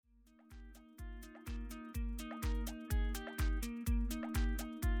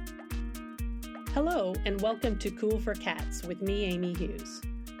Hello, and welcome to Cool for Cats with me, Amy Hughes.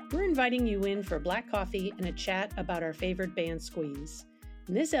 We're inviting you in for black coffee and a chat about our favorite band, Squeeze.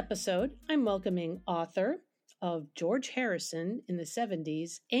 In this episode, I'm welcoming author of George Harrison in the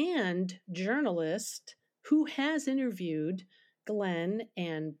 70s and journalist who has interviewed Glenn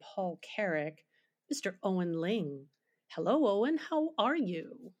and Paul Carrack, Mr. Eoghan Lyng. Hello, Owen. How are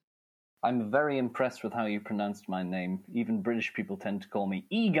you? I'm very impressed with how you pronounced my name. Even British people tend to call me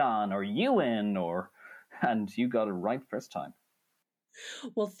Eoghan or Ewan, and you got it right first time.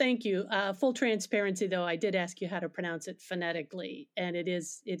 Well, thank you. Full transparency, though, I did ask you how to pronounce it phonetically, and it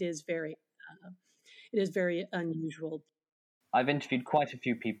is very unusual. I've interviewed quite a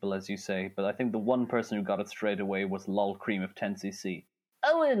few people, as you say, but I think the one person who got it straight away was Lol Cream of 10cc.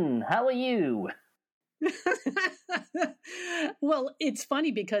 Owen, how are you? Well, it's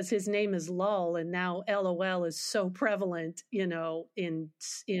funny because his name is Lol, and now LOL is so prevalent, in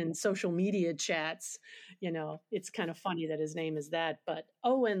social media chats. It's kind of funny that his name is that. But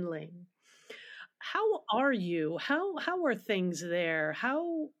Eoghan Lyng, how are you? How are things there?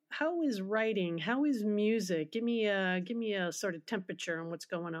 How is writing? How is music? Give me a sort of temperature on what's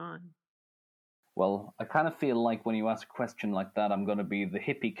going on. Well, I kind of feel like when you ask a question like that, I'm going to be the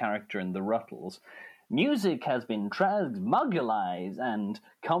hippie character in the Ruttles. Music has been transmogulized and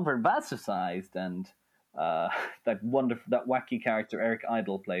conversacized, and that wacky character Eric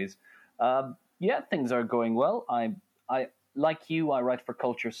Idle plays. Things are going well. I like you. I write for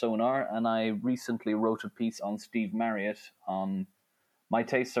Culture Sonar, and I recently wrote a piece on Steve Marriott. My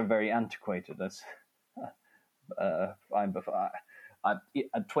tastes are very antiquated. At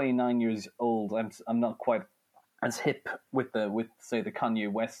 29 years old, I'm not quite as hip with say the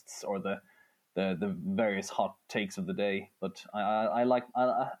Kanye Wests or the various hot takes of the day, but I like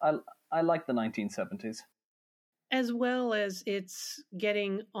the 1970s. As well as it's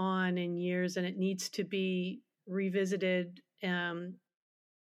getting on in years, and it needs to be revisited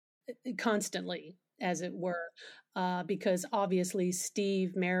constantly, as it were, because obviously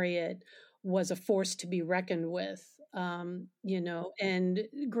Steve Marriott was a force to be reckoned with, and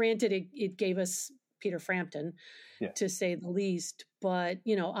granted, it gave us Peter Frampton, to say the least, but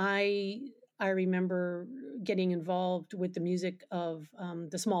I remember getting involved with the music of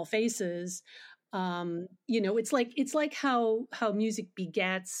the Small Faces. It's like how music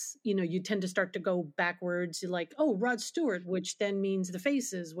begats. You tend to start to go backwards. You're like, oh, Rod Stewart, which then means the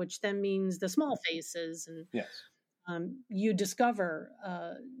Faces, which then means the Small Faces, and yes. You discover,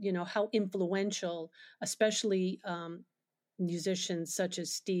 how influential, especially musicians such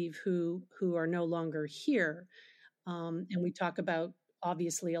as Steve, who are no longer here, and we talk about.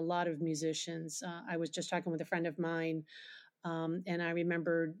 Obviously, a lot of musicians. I was just talking with a friend of mine, and I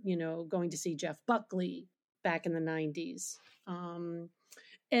remembered, going to see Jeff Buckley back in the 90s,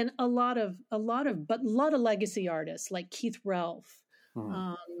 and a lot of legacy artists like Keith Relf,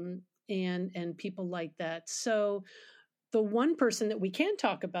 and people like that. So, the one person that we can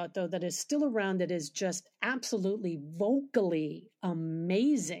talk about, though, that is still around, that is just absolutely vocally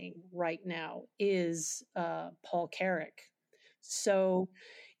amazing right now, is Paul Carrack. So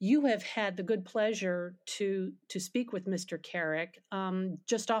you have had the good pleasure to speak with Mr. Carrack.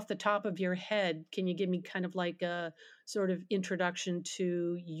 Just off the top of your head, can you give me kind of like a sort of introduction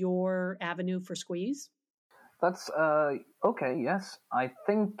to your avenue for Squeeze? That's okay, yes. I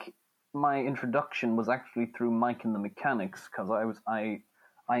think my introduction was actually through Mike and the Mechanics, because I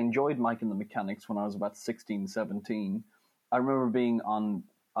enjoyed Mike and the Mechanics when I was about 16, 17. I remember being on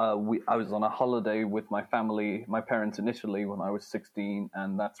I was on a holiday with my family, my parents in Italy when I was 16,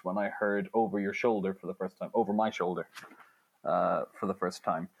 and that's when I heard Over Your Shoulder for the first time, Over My Shoulder for the first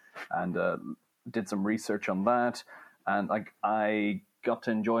time, and did some research on that, and I got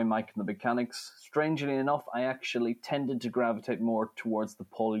to enjoy Mike and the Mechanics. Strangely enough, I actually tended to gravitate more towards the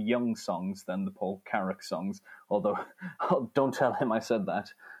Paul Young songs than the Paul Carrack songs, although don't tell him I said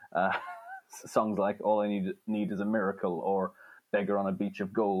that. Songs like All I Need Is a Miracle or Beggar on a Beach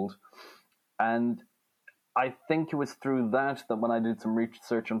of Gold. And I think it was through that when I did some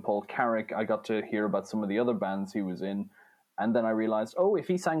research on Paul Carrack, I got to hear about some of the other bands he was in. And then I realized, if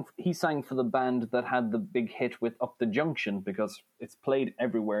he sang for the band that had the big hit with Up the Junction, because it's played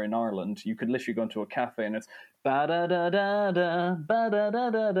everywhere in Ireland. You could literally go into a cafe and it's ba-da-da-da-da,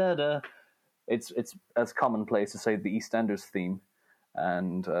 ba-da-da-da-da-da. It's as commonplace to say the EastEnders theme.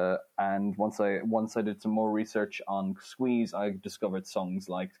 And once I did some more research on Squeeze, I discovered songs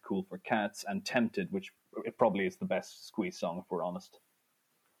like Cool for Cats and Tempted, which it probably is the best Squeeze song, if we're honest.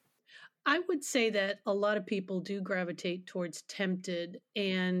 I would say that a lot of people do gravitate towards Tempted,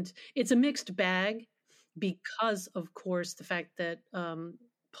 and it's a mixed bag because, of course, the fact that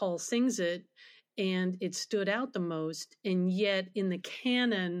Paul sings it and it stood out the most. And yet in the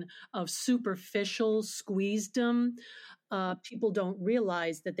canon of superficial squeezedom, people don't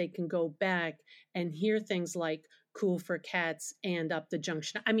realize that they can go back and hear things like Cool for Cats and Up the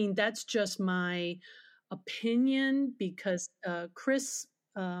Junction. I mean, that's just my opinion, because Chris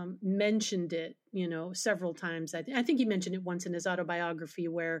mentioned it, several times. I think he mentioned it once in his autobiography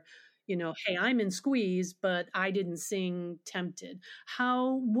where, hey, I'm in Squeeze, but I didn't sing Tempted.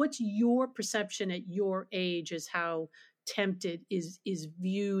 What's your perception at your age as how Tempted is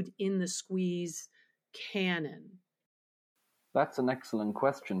viewed in the Squeeze canon? That's an excellent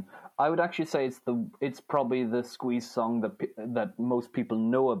question. I would actually say it's probably the Squeeze song that most people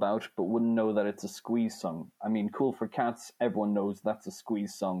know about, but wouldn't know that it's a Squeeze song. I mean, Cool for Cats, everyone knows that's a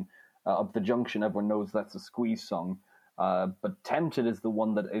Squeeze song. Up the Junction, everyone knows that's a Squeeze song. But Tempted is the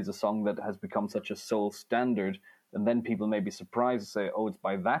one that is a song that has become such a soul standard, and then people may be surprised to say, "Oh, it's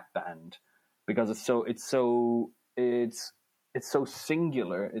by that band," because it's so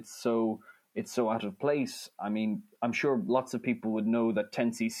singular. It's so out of place. I mean, I'm sure lots of people would know that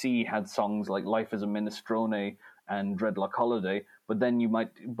 10cc had songs like Life is a Minestrone and Dreadlock Holiday, but then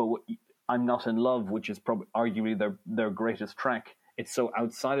I'm Not in Love, which is probably arguably their greatest track. It's so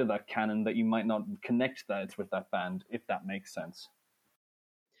outside of that canon that you might not connect that it's with that band, if that makes sense.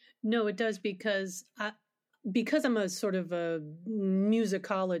 No, it does, because I'm a sort of a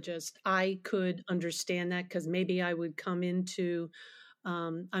musicologist, I could understand that, because maybe I would come into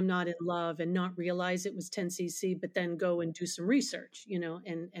I'm Not in Love and not realize it was 10cc, but then go and do some research,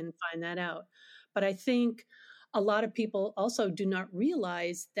 and find that out. But I think a lot of people also do not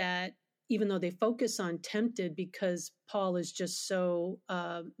realize that, even though they focus on Tempted because Paul is just so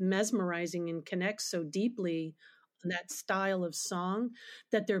mesmerizing and connects so deeply on that style of song,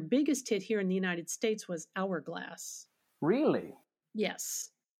 that their biggest hit here in the United States was Hourglass. Really? Yes.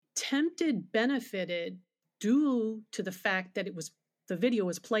 Tempted benefited due to the fact that the video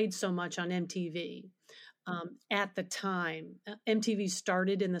was played so much on MTV at the time. MTV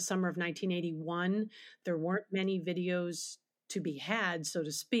started in the summer of 1981. There weren't many videos to be had, so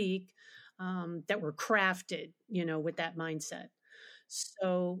to speak, that were crafted, with that mindset.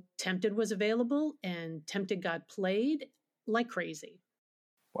 So Tempted was available, and Tempted got played like crazy.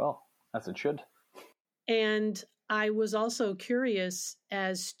 Well, as it should. And I was also curious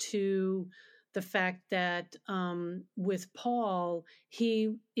as to the fact that with Paul,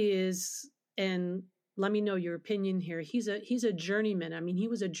 he is, and let me know your opinion here, he's a journeyman. I mean, he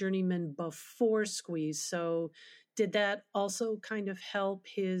was a journeyman before Squeeze. So did that also kind of help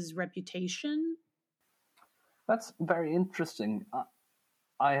his reputation? That's very interesting.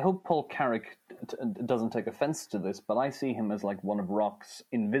 I hope Paul Carrack doesn't take offense to this, but I see him as like one of rock's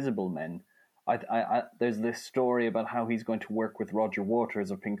invisible men. There's this story about how he's going to work with Roger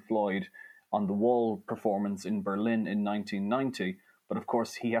Waters of Pink Floyd on the Wall performance in Berlin in 1990, but of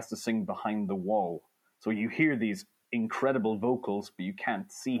course he has to sing behind the wall. So you hear these incredible vocals, but you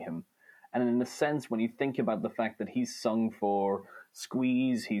can't see him. And in a sense, when you think about the fact that he's sung for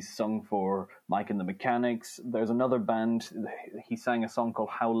Squeeze, he's sung for Mike and the Mechanics, there's another band, he sang a song called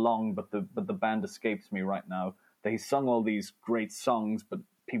How Long, but the band escapes me right now, that he's sung all these great songs, but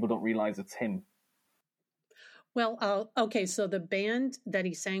people don't realize it's him. Well, okay, so the band that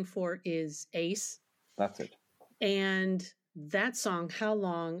he sang for is Ace. That's it. And that song, How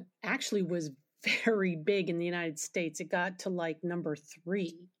Long, actually was very big in the United States. It got to like number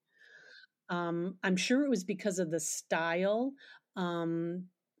 3. I'm sure it was because of the style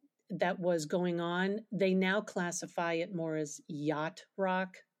that was going on. They now classify it more as yacht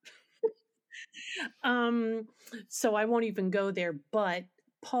rock. So I won't even go there, but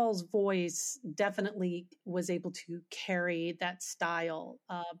Paul's voice definitely was able to carry that style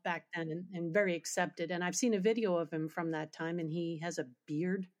back then, and very accepted. And I've seen a video of him from that time, and he has a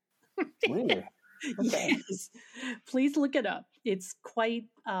beard. Really? Okay. Yes, please look it up. It's quite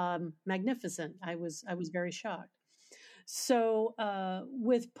magnificent. I was very shocked. So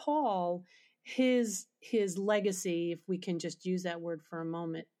with Paul, his legacy, if we can just use that word for a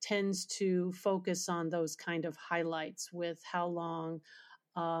moment, tends to focus on those kind of highlights with How Long,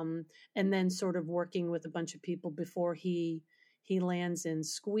 and then sort of working with a bunch of people before he lands in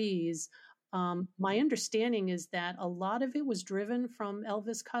Squeeze. My understanding is that a lot of it was driven from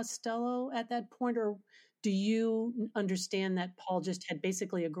Elvis Costello at that point, or do you understand that Paul just had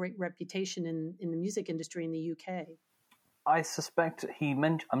basically a great reputation in the music industry in the UK? I suspect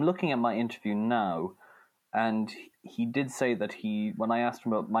I'm looking at my interview now, and he did say that when I asked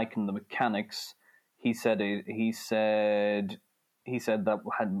him about Mike and the Mechanics, he said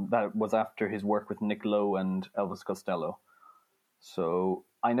that was after his work with Nick Lowe and Elvis Costello. So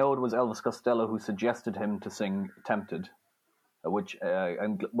I know it was Elvis Costello who suggested him to sing "Tempted," which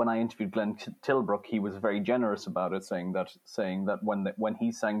and when I interviewed Glenn Tilbrook, he was very generous about it, saying that when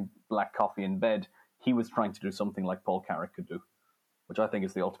he sang "Black Coffee in Bed," he was trying to do something like Paul Carrack could do, which I think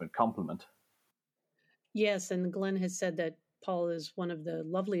is the ultimate compliment. Yes, and Glenn has said that Paul is one of the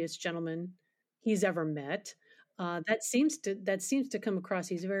loveliest gentlemen he's ever met. That seems to come across.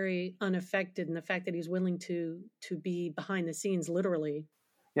 He's very unaffected in the fact that he's willing to be behind the scenes, literally.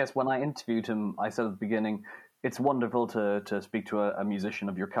 Yes, when I interviewed him, I said at the beginning, "It's wonderful to speak to a musician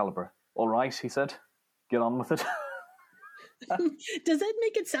of your caliber." "All right," he said, "get on with it." Does that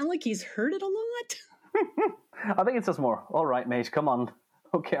make it sound like he's heard it a lot? I think it's just more, "All right, mate, come on.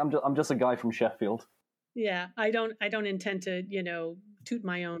 Okay, I'm just a guy from Sheffield." Yeah, I don't intend to, toot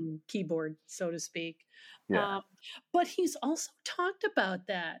my own keyboard, so to speak. Yeah. But he's also talked about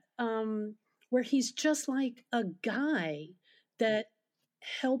that, where he's just like a guy that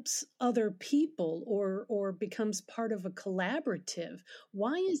helps other people or becomes part of a collaborative.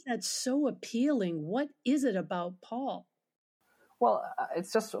 Why is that so appealing? What is it about Paul? Well,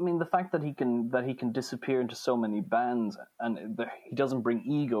 it's just, I mean, the fact that he can disappear into so many bands, and he doesn't bring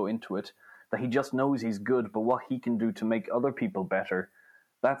ego into it, that he just knows he's good, but what he can do to make other people better,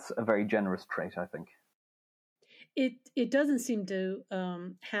 that's a very generous trait, I think. It doesn't seem to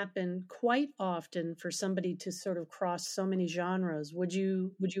happen quite often for somebody to sort of cross so many genres. Would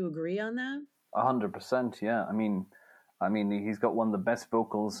you agree on that? 100%, yeah. I mean, he's got one of the best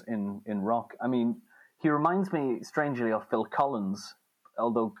vocals in rock. I mean, he reminds me strangely of Phil Collins,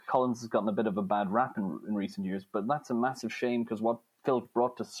 although Collins has gotten a bit of a bad rap in recent years. But that's a massive shame because what Phil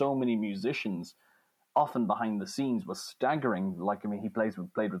brought to so many musicians, often behind the scenes, was staggering. Like, I mean, he played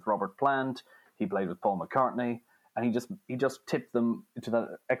with Robert Plant, he played with Paul McCartney, and he just tipped them to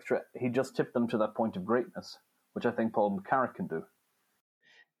that extra. He just tipped them to that point of greatness, which I think Paul Carrack can do.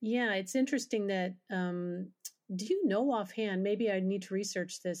 Yeah, it's interesting that. Do you know offhand? Maybe I need to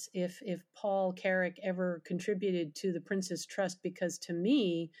research this. If Paul Carrack ever contributed to the Prince's Trust, because to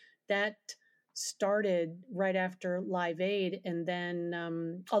me that started right after Live Aid, and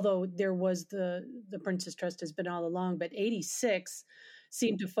then although there was the Prince's Trust has been all along, but '86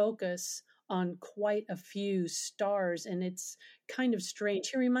 seemed to focus on quite a few stars, and it's kind of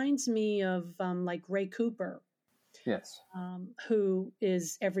strange. He reminds me of like Ray Cooper, Yes. who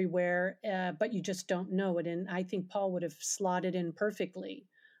is everywhere, but you just don't know it. And I think Paul would have slotted in perfectly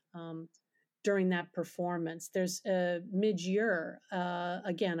um, during that performance. There's Mid-Year.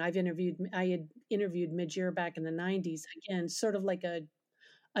 Again, I had interviewed Mid-Year back in the '90s. Again, sort of like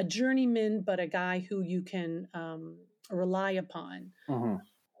a journeyman, but a guy who you can rely upon Mm-hmm.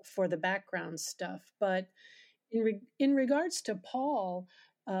 for the background stuff. But in regards to Paul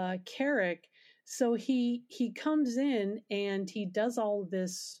Carrack, so he comes in and he does all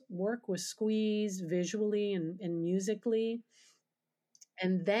this work with Squeeze visually and musically,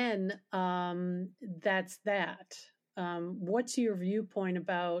 and then that's that. What's your viewpoint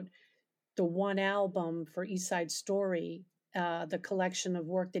about the one album for East Side Story, the collection of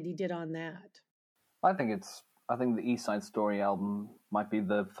work that he did on that? I think the East Side Story album might be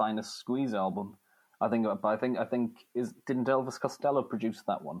the finest Squeeze album. I think didn't Elvis Costello produce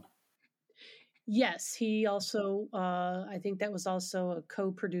that one? Yes, he also, I think that was also a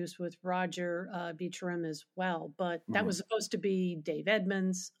co-produced with Roger Beecham as well. But that Mm-hmm. was supposed to be Dave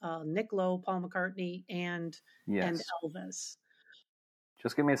Edmunds, Nick Lowe, Paul McCartney, and Yes. Elvis.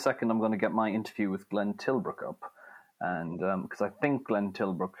 Just give me a second. I'm going to get my interview with Glenn Tilbrook up, and because I think Glenn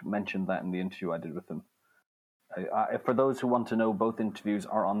Tilbrook mentioned that in the interview I did with him. For those who want to know, both interviews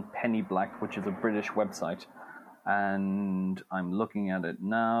are on Penny Black, which is a British website, and I'm looking at it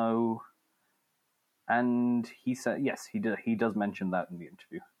now. And he said, yes, he does mention that in the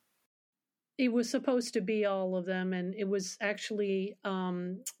interview. It was supposed to be all of them, and it was actually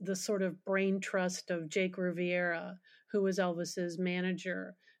the sort of brain trust of Jake Riviera, who was Elvis's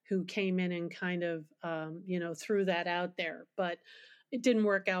manager, who came in and kind of threw that out there. But it didn't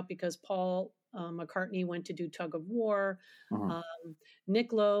work out because Paul McCartney went to do Tug of War. Mm-hmm. Um,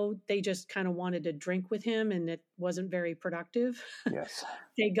 Nick Lowe, they just kind of wanted to drink with him, and it wasn't very productive. Yes.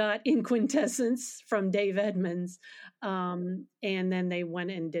 They got In Quintessence from Dave Edmunds, and then they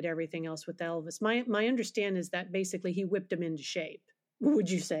went and did everything else with Elvis. My understanding is that basically he whipped him into shape. Would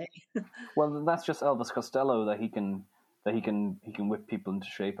you say? Well, that's just Elvis Costello that he can whip people into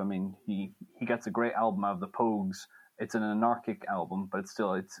shape. I mean, he gets a great album out of the Pogues. It's an anarchic album, but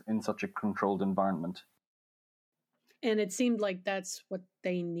it's in such a controlled environment. And it seemed like that's what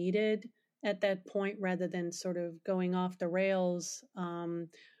they needed at that point, rather than sort of going off the rails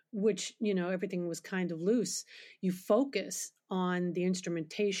which, everything was kind of loose, you focus on the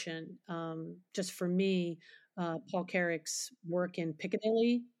instrumentation. Just for me, Paul Carrack's work in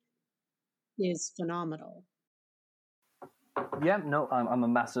Piccadilly is phenomenal. Yeah, no, I'm a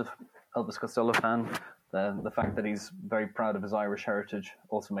massive Elvis Costello fan. The fact that he's very proud of his Irish heritage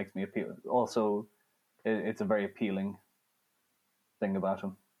also makes me appeal. Also, it's a very appealing thing about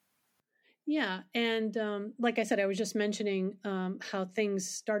him. Yeah, and like I said, I was just mentioning how things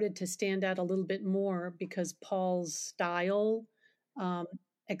started to stand out a little bit more because Paul's style um,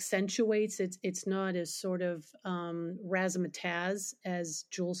 accentuates. It's not as sort of razzmatazz as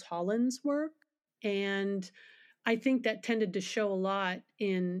Jules Holland's work, and I think that tended to show a lot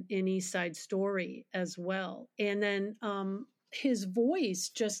in East Side Story as well. And then his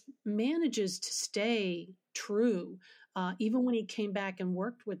voice just manages to stay true. Even when he came back and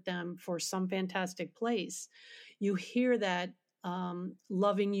worked with them for Some Fantastic Place, you hear that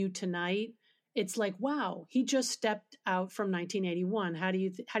 "Loving You Tonight." It's like, wow, he just stepped out from 1981. How do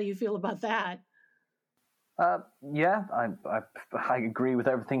you feel about that? Yeah, I agree with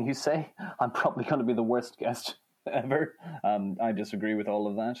everything you say. I'm probably going to be the worst guest ever. I disagree with all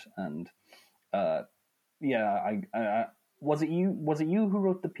of that, and yeah, was it you who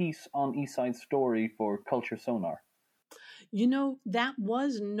wrote the piece on East Side Story for Culture Sonar? That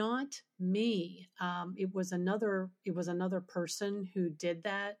was not me. It was another person who did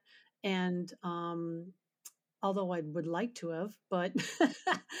that, and although I would like to have, but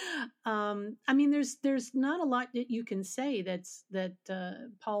I mean, there's not a lot that you can say that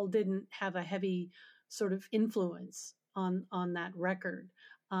Paul didn't have a heavy sort of influence on that record.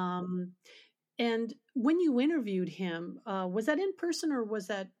 Um, and when you interviewed him, was that in person or was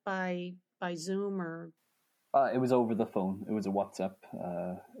that by Zoom or? It was over the phone. It was a WhatsApp.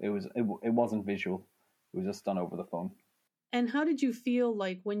 It wasn't visual. It was just done over the phone. And how did you feel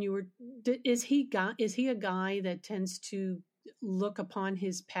like when you were? Is he a guy that tends to look upon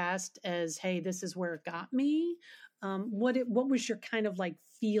his past as, hey, this is where it got me? What was your kind of like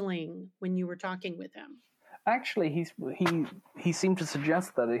feeling when you were talking with him? Actually, he seemed to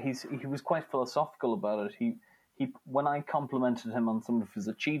suggest that he was quite philosophical about it. He when I complimented him on some of his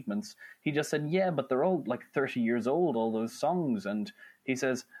achievements, he just said, "Yeah, but they're all like 30 years old, all those songs." And he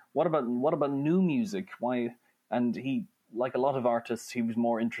says, "What about new music? Why?" And he, like a lot of artists, he was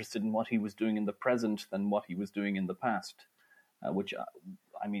more interested in what he was doing in the present than what he was doing in the past, which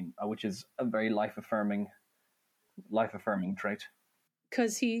is a very life affirming trait.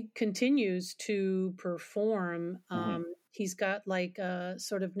 Because he continues to perform. Mm-hmm. He's got like a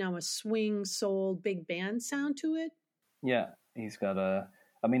sort of now a swing soul big band sound to it. Yeah, he's got a.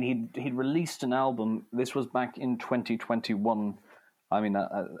 I mean, he'd released an album. This was back in 2021. I mean,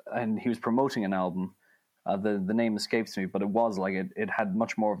 and he was promoting an album. The name escapes me, but it was like it had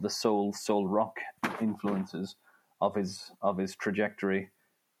much more of the soul rock influences of his trajectory.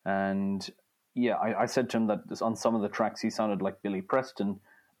 And yeah, I said to him that on some of the tracks he sounded like Billy Preston,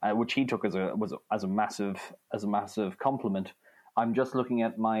 which he took as a massive compliment. I'm just looking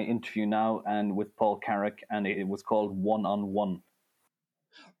at my interview now, and with Paul Carrack, and it was called One on One.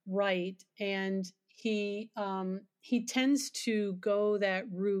 Right. And he tends to go that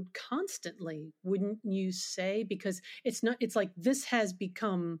route constantly, wouldn't you say? Because it's like this has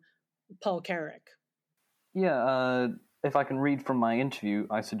become Paul Carrack. Yeah, if I can read from my interview,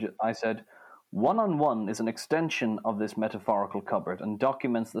 I said, One on One is an extension of this metaphorical cupboard and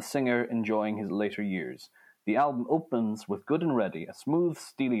documents the singer enjoying his later years. The album opens with Good and Ready, a smooth,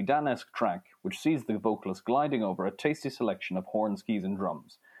 Steely Dan-esque track which sees the vocalist gliding over a tasty selection of horns, keys, and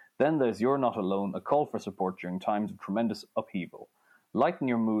drums. Then there's You're Not Alone, a call for support during times of tremendous upheaval. Lighten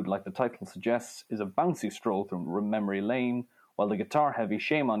Your Mood, like the title suggests, is a bouncy stroll through memory lane, while the guitar-heavy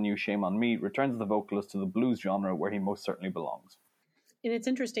Shame on You, Shame on Me returns the vocalist to the blues genre where he most certainly belongs. And it's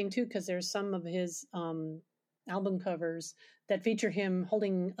interesting, too, because there's some of his album covers that feature him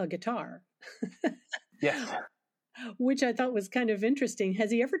holding a guitar. Yes. Which I thought was kind of interesting.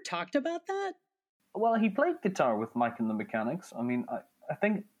 Has he ever talked about that? Well, he played guitar with Mike and the Mechanics. I mean, I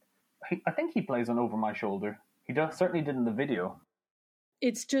think he plays on Over My Shoulder. He certainly did in the video.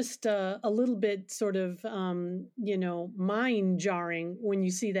 It's just a little bit sort of, mind jarring when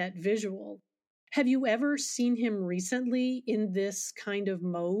you see that visual. Have you ever seen him recently in this kind of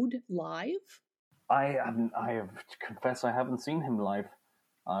mode live? I have to confess I haven't seen him live,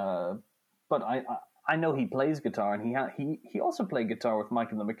 but I know he plays guitar, and he also played guitar with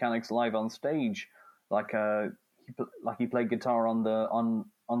Mike and the Mechanics live on stage, like he played guitar on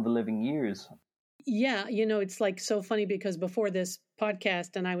the Living Years. Yeah, it's like so funny because before this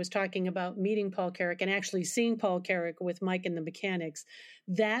podcast, and I was talking about meeting Paul Carrack and actually seeing Paul Carrack with Mike and the Mechanics,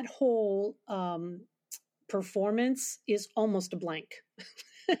 that whole performance is almost a blank.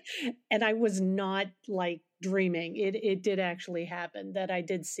 And I was not like dreaming. It did actually happen that I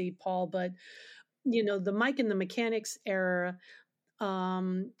did see Paul, but the Mike and the Mechanics era,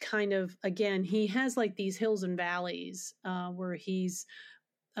 kind of, again, he has like these hills and valleys where he's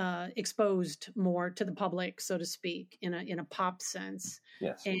exposed more to the public, so to speak, in a pop sense.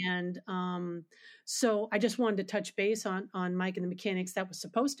 Yes. And so I just wanted to touch base on Mike and the Mechanics. That was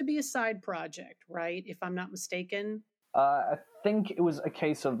supposed to be a side project, right? If I'm not mistaken. I think it was a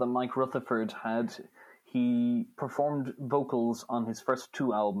case of the Mike Rutherford he performed vocals on his first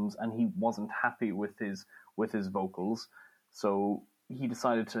two albums, and he wasn't happy with his vocals, so he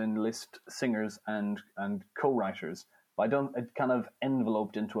decided to enlist singers and co-writers. But it kind of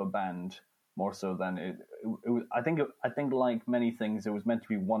enveloped into a band more so than it was. I think like many things, it was meant to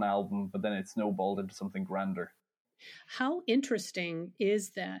be one album, but then it snowballed into something grander. How interesting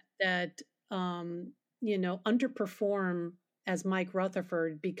is that underperform as Mike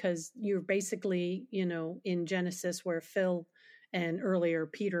Rutherford, because you're basically, in Genesis where Phil and earlier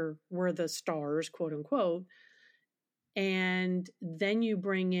Peter were the stars, quote unquote. And then you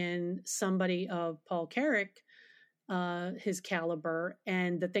bring in somebody of Paul Carrack, his caliber,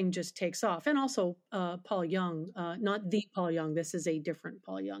 and the thing just takes off. And also Paul Young, not the Paul Young. This is a different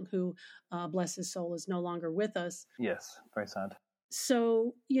Paul Young who, bless his soul, is no longer with us. Yes, very sad.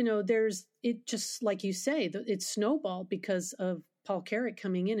 So, there's, it just like you say, it's snowballed because of Paul Carrack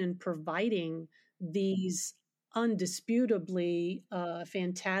coming in and providing these undisputably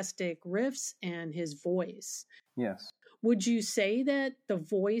fantastic riffs and his voice. Yes. Would you say that the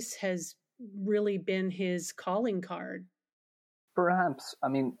voice has really been his calling card? Perhaps. I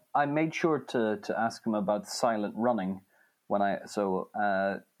mean, I made sure to ask him about Silent Running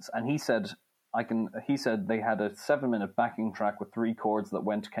and he said he said they had a 7-minute backing track with 3 chords that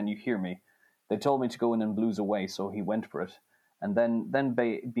went, "Can you hear me?" They told me to go in and blues away, so he went for it. And then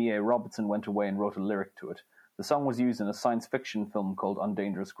B.A. Robertson went away and wrote a lyric to it. The song was used in a science fiction film called On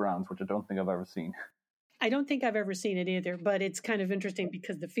Dangerous Grounds, which I don't think I've ever seen. I don't think I've ever seen it either, but it's kind of interesting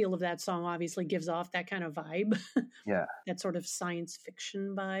because the feel of that song obviously gives off that kind of vibe. Yeah. That sort of science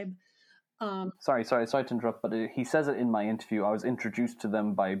fiction vibe. Sorry to interrupt, but he says it in my interview. I was introduced to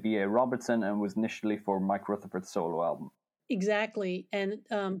them by B.A. Robertson and was initially for Mike Rutherford's solo album. Exactly. And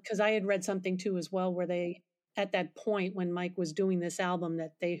because I had read something too as well, where they, at that point when Mike was doing this album,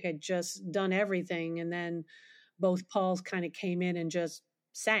 that they had just done everything, and then both Pauls kind of came in and just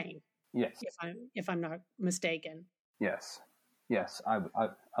sang. Yes. If I'm not mistaken. Yes, I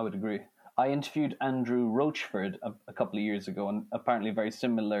would agree. I interviewed Andrew Rochford a couple of years ago, and apparently very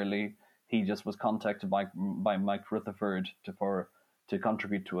similarly, he just was contacted by Mike Rutherford to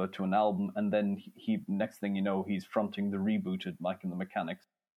contribute to an album, and then he next thing you know, he's fronting the rebooted Mike and the Mechanics.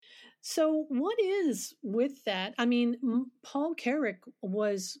 So what is with that? I mean, Paul Carrack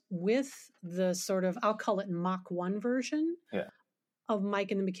was with the sort of, I'll call it Mach 1 version. Yeah. Of Mike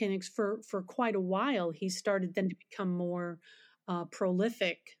and the Mechanics for quite a while. He started then to become more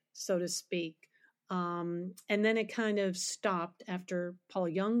prolific, so to speak. And then it kind of stopped after Paul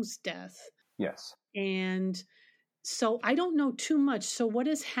Young's death. Yes. And so I don't know too much. So what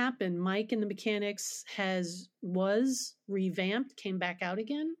has happened? Mike and the Mechanics was revamped, came back out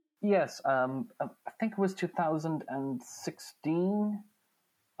again? Yes. I think it was 2016.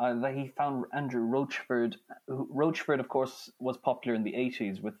 That he found Andrew Rochford. Rochford, of course, was popular in the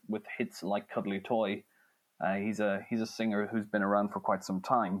 80s with hits like Cuddly Toy. He's a singer who's been around for quite some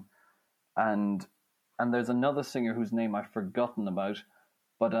time, and there's another singer whose name I've forgotten about,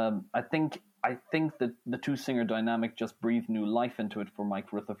 but I think that the two singer dynamic just breathed new life into it for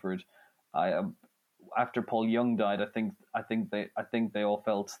Mike Rutherford. After Paul Young died, I think they all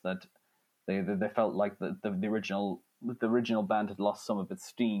felt that they felt like the original band had lost some of its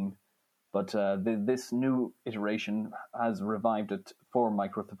steam, but this new iteration has revived it for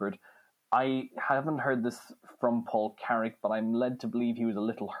Mike Rutherford. I haven't heard this from Paul Carrack, but I'm led to believe he was a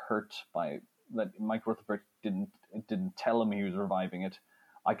little hurt by that Mike Rutherford didn't tell him he was reviving it.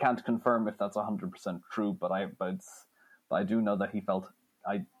 I can't confirm if that's 100% true, but I do know that he felt.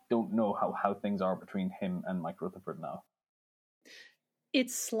 I don't know how things are between him and Mike Rutherford now.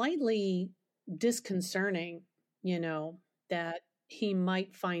 It's slightly disconcerting, that he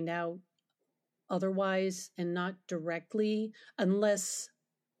might find out otherwise and not directly, unless,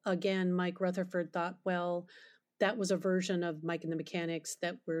 again, Mike Rutherford thought, well, that was a version of Mike and the Mechanics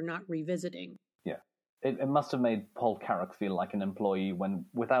that we're not revisiting. Yeah. it must have made Paul Carrack feel like an employee when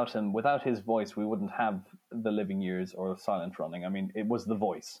without him, without his voice, we wouldn't have The Living Years or Silent Running. I mean, it was the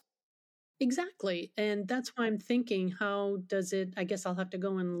voice. Exactly. And that's why I'm thinking, how does it, I guess I'll have to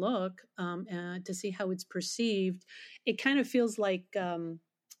go and look to see how it's perceived. It kind of feels like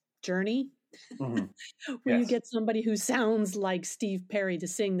Journey, Mm-hmm. where you Yes. get somebody who sounds like Steve Perry to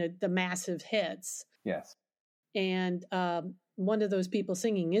sing the massive hits. Yes. And one of those people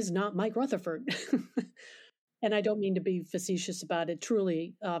singing is not Mike Rutherford. And I don't mean to be facetious about it.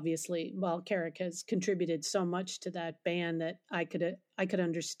 Truly, obviously, Paul Carrack has contributed so much to that band that I could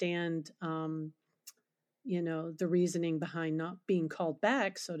understand, the reasoning behind not being called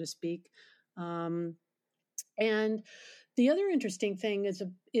back, so to speak. And the other interesting thing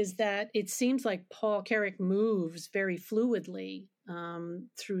is that it seems like Paul Carrack moves very fluidly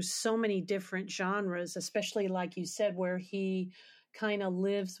through so many different genres, especially like you said, where he kind of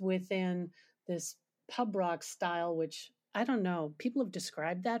lives within this pub rock style, which I don't know. People have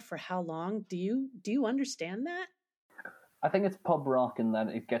described that for how long? Do you understand that? I think it's pub rock in that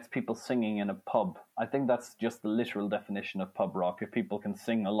it gets people singing in a pub. I think that's just the literal definition of pub rock. If people can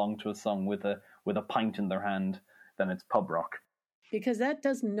sing along to a song with a pint in their hand, then it's pub rock. Because that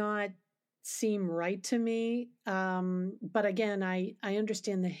does not seem right to me. But again, I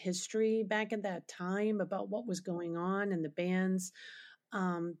understand the history back at that time about what was going on and the bands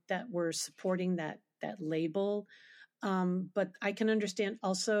that were supporting that label. But I can understand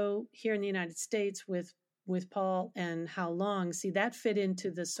also here in the United States with Paul and How Long. See, that fit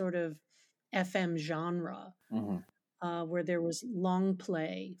into the sort of FM genre. Mm-hmm. Where there was long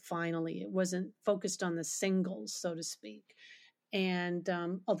play. Finally, it wasn't focused on the singles, so to speak. And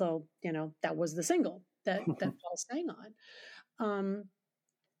although that was the single that Paul sang on,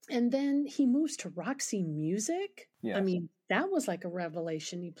 and then he moves to Roxy Music. Yes. I mean, that was like a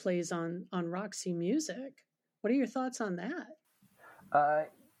revelation. He plays on Roxy Music. What are your thoughts on that?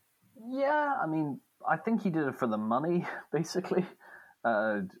 Yeah, I mean, I think he did it for the money, basically.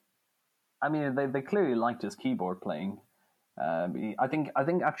 I mean, they clearly liked his keyboard playing. I think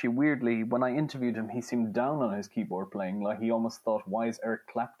actually weirdly, when I interviewed him, he seemed down on his keyboard playing. Like he almost thought, "Why is Eric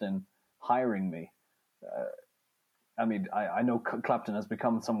Clapton hiring me?" I mean, I know Clapton has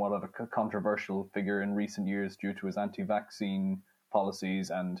become somewhat of a controversial figure in recent years due to his anti-vaccine policies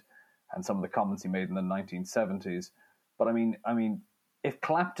and some of the comments he made in the 1970s. But I mean, if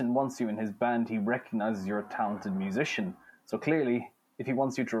Clapton wants you in his band, he recognizes you're a talented musician. So clearly, if he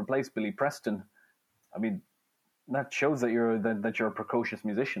wants you to replace Billy Preston, I mean, that shows that you're a precocious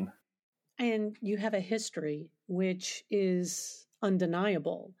musician. And you have a history which is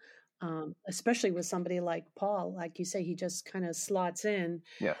undeniable, especially with somebody like Paul. Like you say, he just kind of slots in.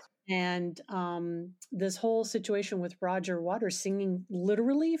 Yes. And this whole situation with Roger Waters singing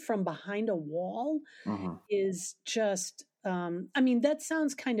literally from behind a wall Mm-hmm. is just. I mean, that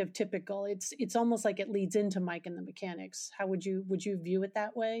sounds kind of typical. It's almost like it leads into Mike and the Mechanics. How would you view it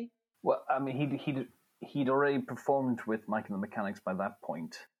that way? Well, I mean, he'd already performed with Mike and the Mechanics by that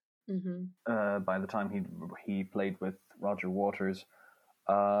point. Mm-hmm. By the time he played with Roger Waters,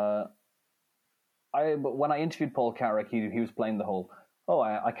 but when I interviewed Paul Carrack, he was playing the whole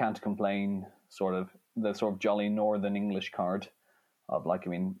I can't complain sort of the sort of jolly Northern English card of like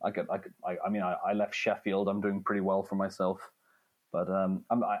I left Sheffield, I'm doing pretty well for myself, but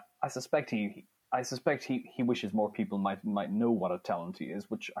I suspect he wishes more people might know what a talent he is,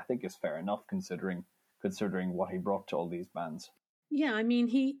 which I think is fair enough considering what he brought to all these bands. Yeah, I mean,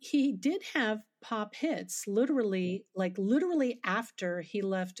 he did have pop hits, literally after he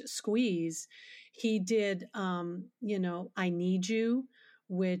left Squeeze, he did, I Need You,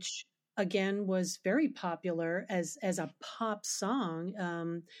 which again was very popular as a pop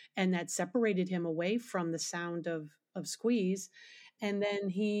song, and that separated him away from the sound of Squeeze. And then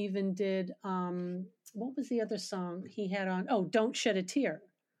he even did, what was the other song he had on? Oh, Don't Shed a Tear,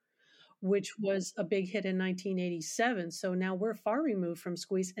 which was a big hit in 1987. So now we're far removed from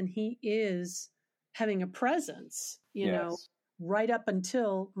Squeeze, and he is having a presence, Yes. right up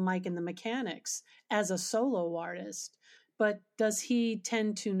until Mike and the Mechanics as a solo artist. But does he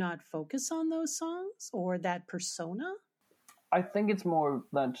tend to not focus on those songs or that persona? I think it's more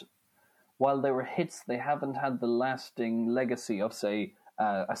that while they were hits, they haven't had the lasting legacy of, say,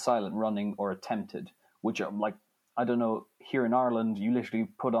 a Silent Running or Attempted, which are like, I don't know, here in Ireland, you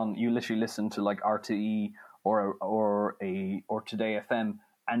literally listen to like RTE or Today FM,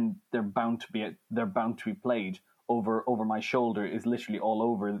 and they're bound to be played over my shoulder is literally all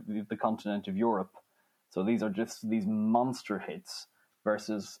over the continent of Europe. So these are just these monster hits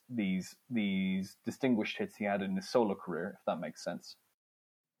versus these distinguished hits he had in his solo career, if that makes sense.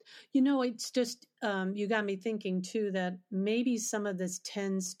 It's just, you got me thinking too that maybe some of this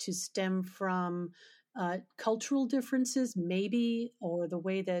tends to stem from cultural differences, maybe, or the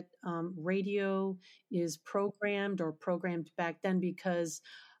way that radio is programmed back then, because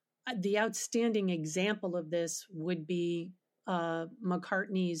the outstanding example of this would be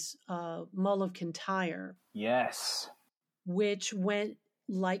McCartney's Mull of Kintyre. Yes. Which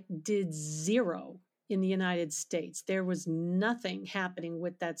did zero in the United States. There was nothing happening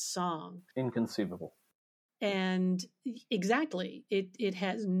with that song. Inconceivable. And exactly, it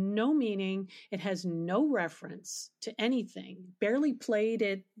has no meaning. It has no reference to anything. Barely played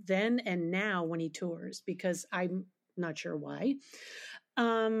it then and now when he tours, because I'm not sure why.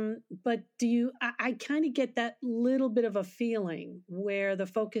 But I kind of get that little bit of a feeling where the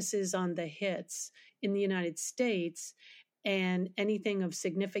focus is on the hits in the United States, and anything of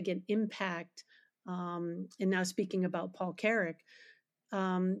significant impact, and now speaking about Paul Carrack,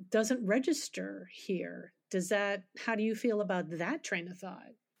 doesn't register here. How do you feel about that train of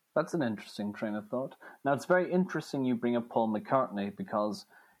thought? That's an interesting train of thought. Now, it's very interesting you bring up Paul McCartney, because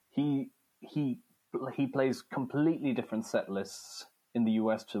he plays completely different set lists in the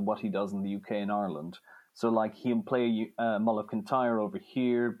US to what he does in the UK and Ireland. So, like, he'll play Mull of Kintyre over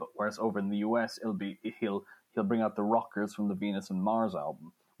here, but whereas over in the US, he'll bring out the rockers from the Venus and Mars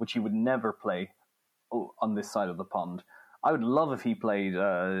album, which he would never play on this side of the pond. I would love if he played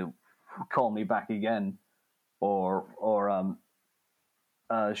 "Call Me Back Again" or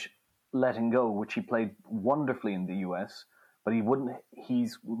 "Letting Go," which he played wonderfully in the US. But he wouldn't.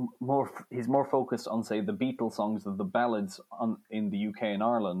 He's more focused on, say, the Beatles songs of the ballads in the UK and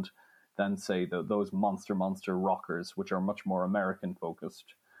Ireland than, say, those monster rockers, which are much more American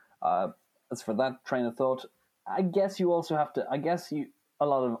focused. As for that train of thought, I guess you also have to. A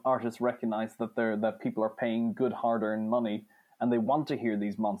lot of artists recognize that people are paying good hard-earned money and they want to hear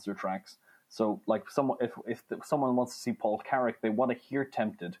these monster tracks. So, like, if someone wants to see Paul Carrack, they want to hear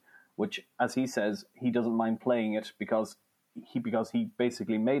 "Tempted," which, as he says, he doesn't mind playing it because he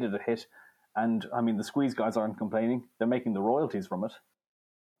basically made it a hit. And I mean, the Squeeze guys aren't complaining; they're making the royalties from it.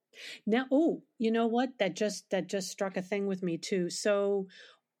 Now, you know what? That just struck a thing with me too. So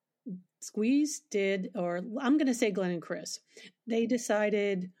Squeeze did, or I'm going to say Glenn and Chris, they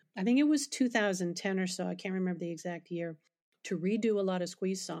decided, I think it was 2010 or so, I can't remember the exact year, to redo a lot of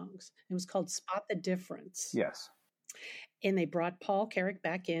Squeeze songs. It was called Spot the Difference. Yes. And they brought Paul Carrack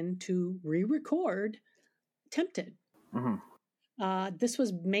back in to re-record Tempted. Mm-hmm. This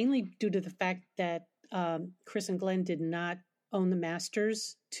was mainly due to the fact that Chris and Glenn did not own the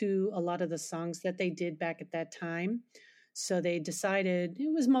masters to a lot of the songs that they did back at that time. So they decided,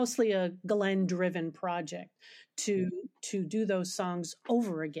 it was mostly a Glenn-driven project, to do those songs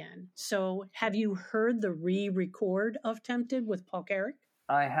over again. So have you heard the re-record of Tempted with Paul Carrack?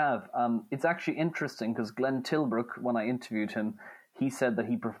 I have. It's actually interesting because Glenn Tilbrook, when I interviewed him, he said that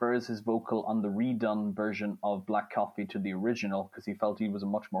he prefers his vocal on the redone version of Black Coffee to the original because he felt he was a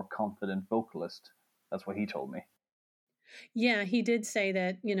much more confident vocalist. That's what he told me. Yeah, he did say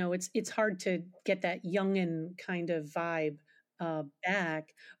that, it's hard to get that youngin' kind of vibe back,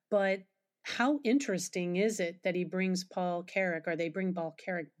 but how interesting is it that he brings Paul Carrack, or they bring Paul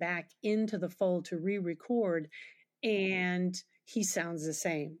Carrack back into the fold to re-record, and he sounds the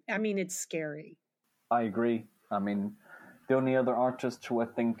same. I mean, it's scary. I agree. I mean, the only other artist who I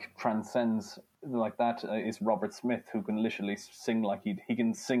think transcends like that is Robert Smith, who can literally sing like he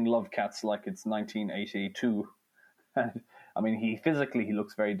can sing Love Cats like it's 1982. I mean, he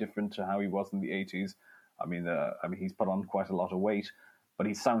looks very different to how he was in the 80s. I mean, he's put on quite a lot of weight, but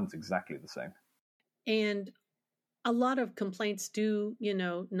he sounds exactly the same. And a lot of complaints do,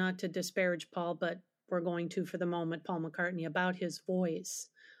 not to disparage Paul, but we're going to, for the moment, Paul McCartney, about his voice.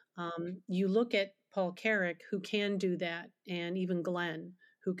 You look at Paul Carrack, who can do that, and even Glenn,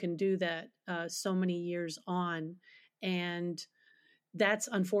 who can do that so many years on. And that's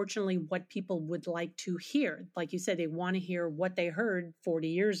unfortunately what people would like to hear. Like you said, they want to hear what they heard 40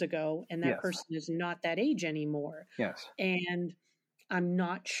 years ago, and that Yes. person is not that age anymore. Yes. And I'm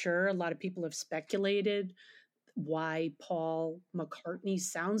not sure. A lot of people have speculated why Paul McCartney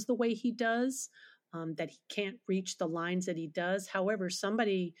sounds the way he does, that he can't reach the lines that he does. However,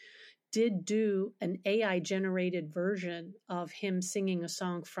 somebody did do an AI-generated version of him singing a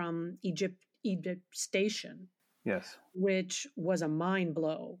song from Egypt Station. Yes. Which was a mind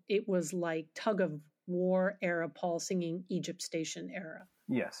blow. It was like tug of war era Paul singing Egypt Station era.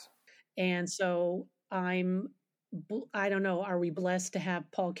 Yes. And so I don't know, are we blessed to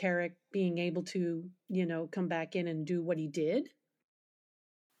have Paul Carrack being able to, come back in and do what he did?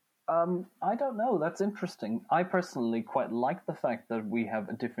 I don't know. That's interesting. I personally quite like the fact that we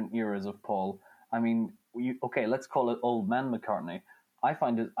have different eras of Paul. I mean, okay, let's call it Old Man McCartney. I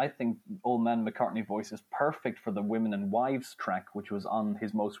think Old Man McCartney voice is perfect for the Women and Wives track, which was on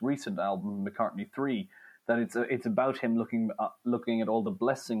his most recent album, McCartney 3. That it's about him looking at all the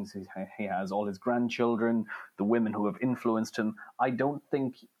blessings he has, all his grandchildren, the women who have influenced him. I don't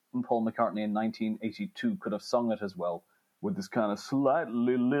think Paul McCartney in 1982 could have sung it as well, with this kind of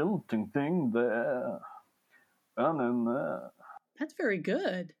slightly lilting thing there and then there. That's very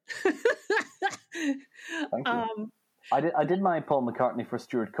good. Thank you. I did my Paul McCartney for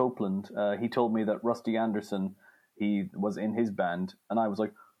Stuart Copeland. He told me that Rusty Anderson, he was in his band, and I was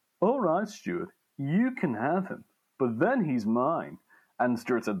like, all right, Stuart, you can have him, but then he's mine. And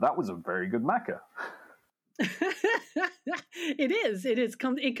Stuart said, that was a very good Macca. It is.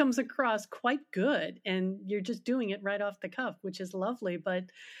 It comes across quite good, and you're just doing it right off the cuff, which is lovely. But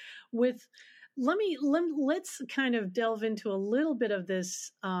let's kind of delve into a little bit of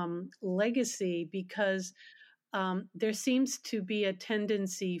this legacy, because there seems to be a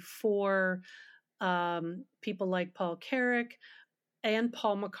tendency for people like Paul Carrack and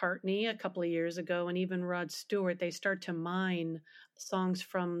Paul McCartney a couple of years ago, and even Rod Stewart. They start to mine songs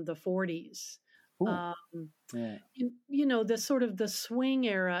from the 40s. Yeah. The sort of the swing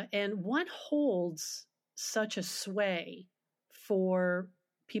era, and what holds such a sway for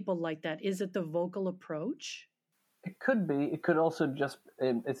people like that? Is it the vocal approach? It could be. It could also just,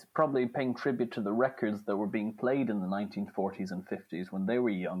 it's probably paying tribute to the records that were being played in the 1940s and 50s when they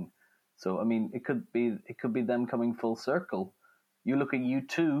were young. So, I mean, it could be them coming full circle. You look at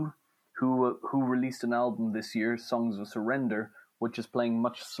U2, who released an album this year, Songs of Surrender, which is playing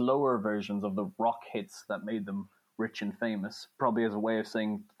much slower versions of the rock hits that made them rich and famous, probably as a way of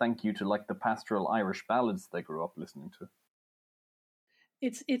saying thank you to like the pastoral Irish ballads they grew up listening to.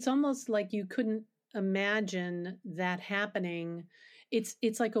 It's almost like you couldn't imagine that happening.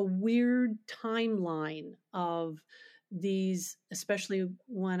 It's like a weird timeline of these, especially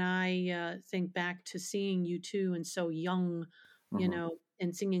when I think back to seeing U2 and So Young,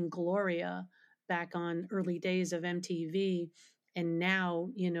 and singing Gloria back on early days of MTV. And now,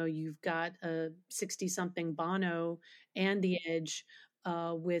 you've got a 60-something Bono and The Edge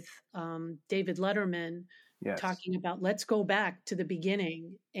with David Letterman. Yes. Talking about, let's go back to the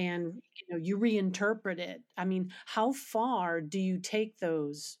beginning, and you reinterpret it. I mean, how far do you take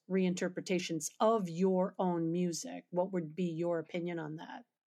those reinterpretations of your own music? What would be your opinion on that?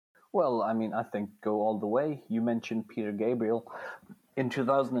 Well, I mean, I think go all the way. You mentioned Peter Gabriel. In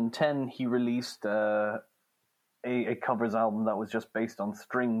 2010, he released a covers album that was just based on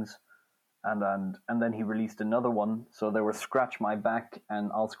strings. And then he released another one. So there were Scratch My Back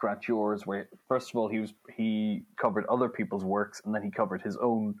and I'll Scratch Yours, where first of all he covered other people's works, and then he covered his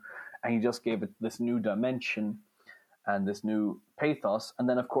own, and he just gave it this new dimension and this new pathos. And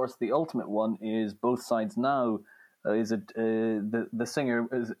then of course the ultimate one is Both Sides Now. The singer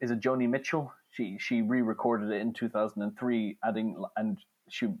is it Joni Mitchell? She re-recorded it in 2003, adding, and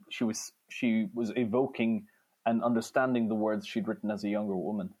she was evoking and understanding the words she'd written as a younger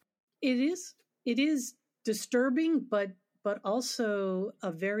woman. It is disturbing, but also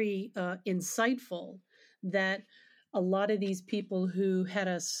a very insightful, that a lot of these people who had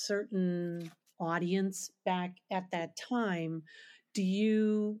a certain audience back at that time, do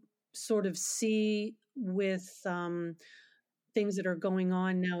you sort of see with things that are going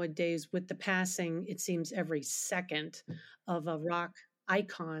on nowadays with the passing, it seems every second, of a rock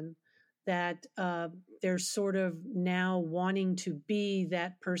icon, that they're sort of now wanting to be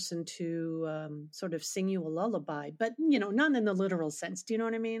that person to sort of sing you a lullaby, but not in the literal sense. Do you know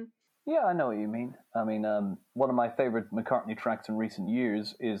what I mean? Yeah, I know what you mean. I mean, one of my favorite McCartney tracks in recent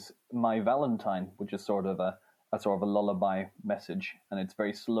years is "My Valentine," which is sort of a lullaby message, and it's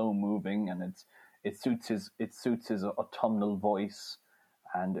very slow moving, and it suits his autumnal voice,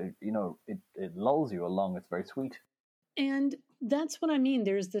 and it lulls you along. It's very sweet. And that's what I mean.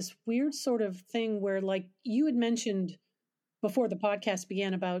 There's this weird sort of thing where, like you had mentioned before the podcast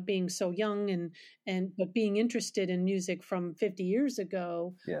began about being so young but being interested in music from 50 years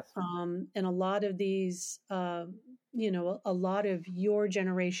ago. Yes. And a lot of these, a lot of your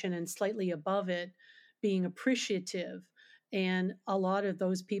generation and slightly above it being appreciative, and a lot of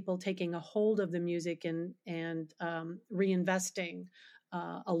those people taking a hold of the music and reinvesting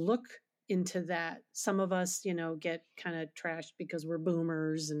a look into that. Some of us, get kind of trashed because we're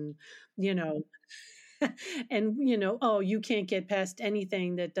boomers, and, and, oh, you can't get past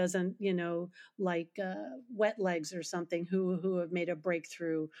anything that doesn't, like Wet Legs or something, who have made a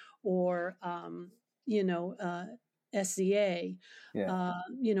breakthrough, or, SZA, Yeah.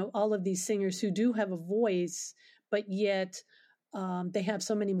 all of these singers who do have a voice, but yet they have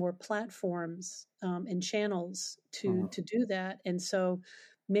so many more platforms and channels to Mhm. do that. And so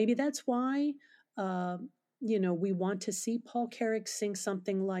maybe that's why we want to see Paul Carrack sing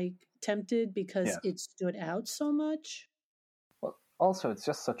something like Tempted, because Yes. it stood out so much. Well, also, it's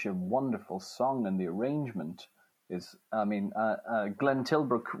just such a wonderful song, and the arrangement is. I mean, Glenn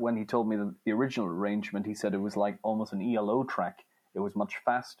Tilbrook, when he told me the original arrangement, he said it was like almost an ELO track. It was much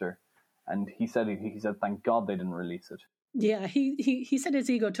faster, and he said, "Thank God they didn't release it." Yeah, he said his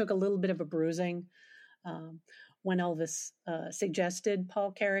ego took a little bit of a bruising um, when Elvis suggested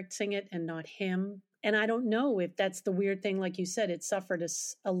Paul Carrack sing it and not him. And I don't know if that's the weird thing. Like you said, it suffered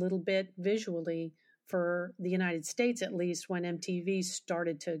a little bit visually for the United States, at least, when MTV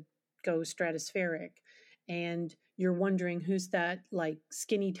started to go stratospheric. And you're wondering who's that like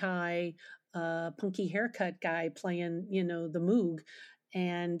skinny tie, punky haircut guy playing, the Moog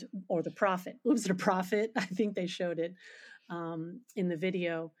or the Prophet. Was it a Prophet? I think they showed it in the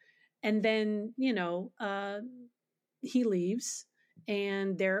video. And then, he leaves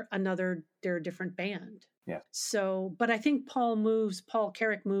and they're a different band. Yeah. So, but I think Paul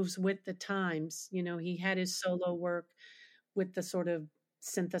Carrack moves with the times. He had his solo work with the sort of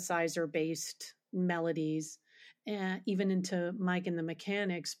synthesizer based melodies, even into Mike and the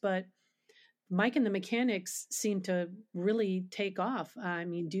Mechanics. But Mike and the Mechanics seem to really take off. I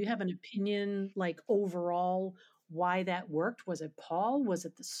mean, do you have an opinion, like overall, why that worked? Was it Paul? Was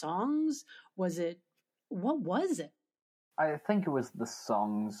it the songs? What was it? I think it was the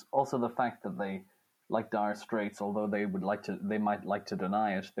songs, also the fact that they, like Dire Straits, although they might like to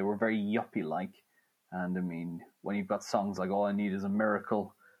deny it, they were very yuppie-like. And I mean, when you've got songs like "All I Need Is a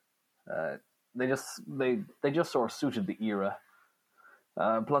Miracle," uh, they just sort of suited the era.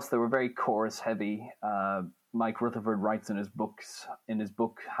 Plus, they were very chorus-heavy. Mike Rutherford writes in his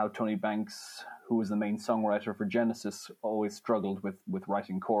book how Tony Banks, who was the main songwriter for Genesis, always struggled with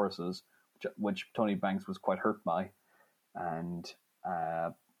writing choruses, which Tony Banks was quite hurt by. And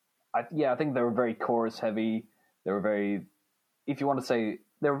I think they were very chorus heavy. They were very, if you want to say,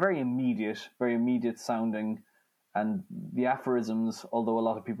 they were very immediate sounding, and the aphorisms, although a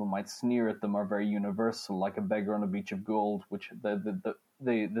lot of people might sneer at them, are very universal, like "a beggar on a beach of gold," which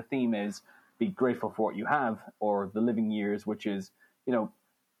the theme is be grateful for what you have, or "the living years," which is,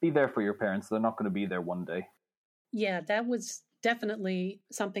 be there for your parents. They're not going to be there one day. Yeah, that was definitely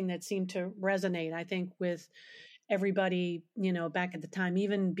something that seemed to resonate, I think, with everybody, back at the time,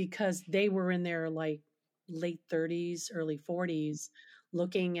 even because they were in their like late 30s, early 40s,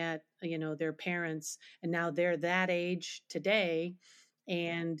 looking at, their parents, and now they're that age today,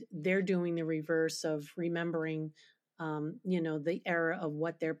 and they're doing the reverse of remembering, the era of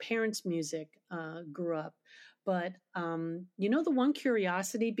what their parents' music grew up. But the one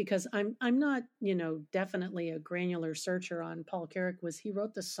curiosity, because I'm not, definitely a granular searcher on Paul Carrack, was he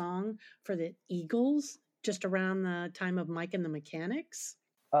wrote the song for the Eagles just around the time of Mike and the Mechanics.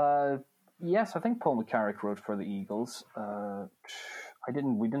 Uh, yes, I think Paul McCarrick wrote for the Eagles.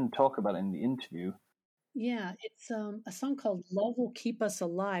 We didn't talk about it in the interview. Yeah, it's a song called "Love Will Keep Us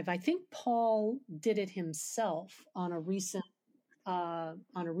Alive." I think Paul did it himself on a recent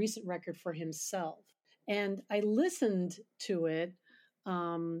record for himself. And I listened to it,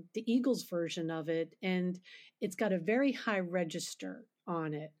 the Eagles version of it, and it's got a very high register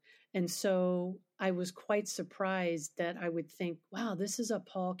on it. And so I was quite surprised that I would think, wow, this is a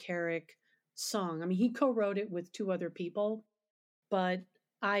Paul Carrack song. I mean, he co-wrote it with two other people, but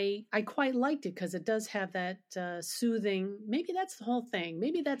I quite liked it because it does have that soothing. Maybe that's the whole thing.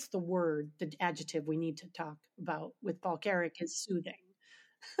 Maybe that's the word, the adjective we need to talk about with Paul Carrack is soothing.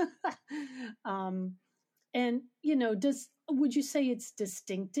 um, and would you say it's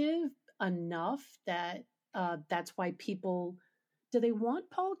distinctive enough that that's why people do they want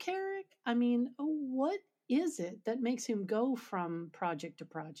Paul Carrack? I mean, what is it that makes him go from project to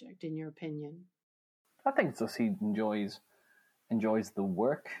project, in your opinion? I think it's just he enjoys the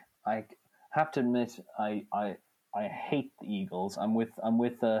work. I have to admit, I hate the Eagles. I'm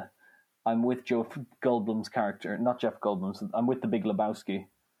with Joe Goldblum's character, not Jeff Goldblum's. I'm with the Big Lebowski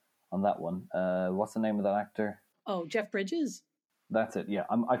on that one. What's the name of that actor? Oh, Jeff Bridges. That's it. Yeah,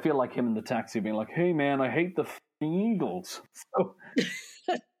 I feel like him in the taxi, being like, "Hey, man, I hate the Eagles." So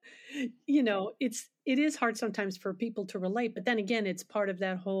It is hard sometimes for people to relate, but then again, it's part of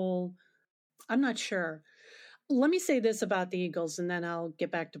that whole. I'm not sure. Let me say this about the Eagles, and then I'll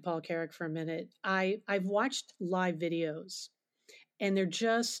get back to Paul Carrack for a minute. I've watched live videos, and they're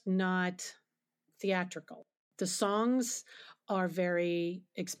just not theatrical. The songs are very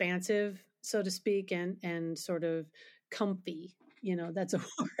expansive. so to speak, and sort of comfy. That's a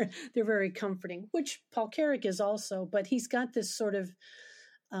word. They're very comforting, which Paul Carrack is also, but he's got this sort of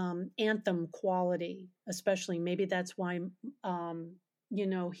anthem quality, especially. Maybe that's why,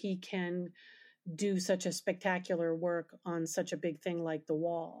 he can do such a spectacular work on such a big thing like The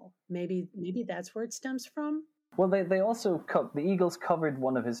Wall. Maybe that's where it stems from. Well, they also the Eagles covered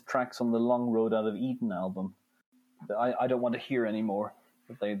one of his tracks on the Long Road Out of Eden album. I don't want to hear anymore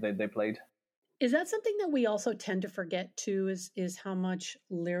that they played. Is that something that we also tend to forget too? Is how much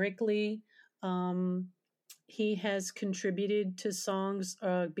lyrically he has contributed to songs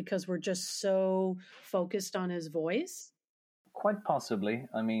because we're just so focused on his voice? Quite possibly.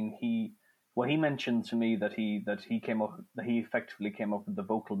 I mean, he mentioned to me that he effectively came up with the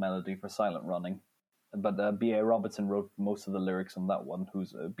vocal melody for Silent Running, but B.A. Robertson wrote most of the lyrics on that one.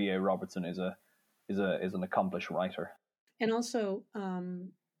 Who's B.A. Robertson is an accomplished writer, and also,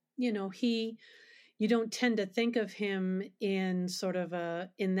 you don't tend to think of him in sort of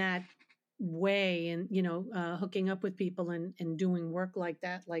in that way, and hooking up with people and doing work like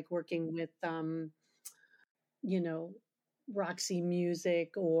that, like working with Roxy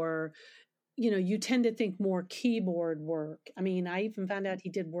Music, or you tend to think more keyboard work. I mean, I even found out he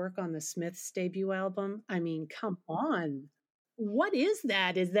did work on the Smiths' debut album. I mean, come on. What is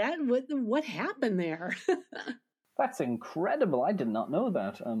that? Is that what happened there? That's incredible. I did not know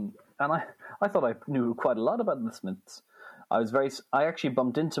that. And I thought I knew quite a lot about the Smiths. I actually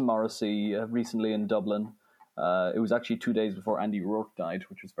bumped into Morrissey recently in Dublin. It was actually 2 days before Andy Rourke died,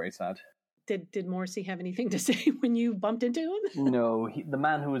 which was very sad. Did Morrissey have anything to say when you bumped into him? No, the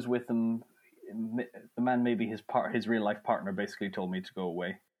man who was with him, maybe his real life partner, basically told me to go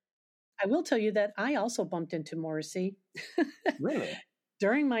away. I will tell you that I also bumped into Morrissey. Really?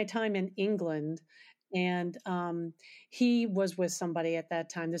 During my time in England. And he was with somebody at that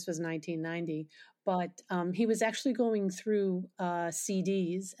time. This was 1990. But he was actually going through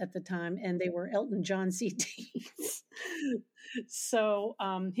CDs at the time, and they were Elton John CDs. So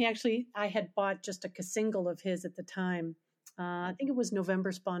I had bought just a single of his at the time. I think it was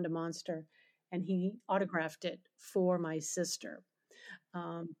November Spawned a Monster, and he autographed it for my sister.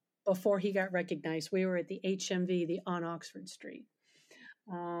 Before he got recognized, we were at the HMV, on Oxford Street.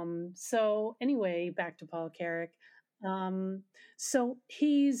 So anyway, back to Paul Carrack. So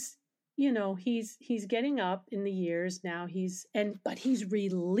he's getting up in the years now. But he's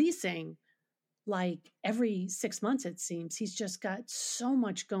releasing like every 6 months, it seems. He's just got so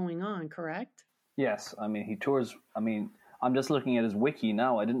much going on, correct? Yes. I mean, he tours. I mean, I'm just looking at his wiki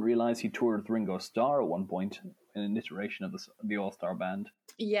now. I didn't realize he toured with Ringo Starr at one point in an iteration of the All-Star Band.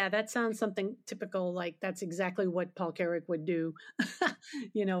 Yeah, that sounds something typical. Like that's exactly what Paul Carrack would do,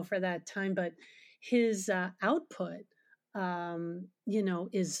 for that time. But his output,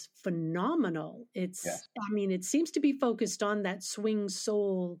 is phenomenal. I mean, it seems to be focused on that swing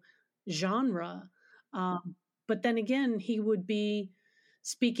soul genre. But then again, he would be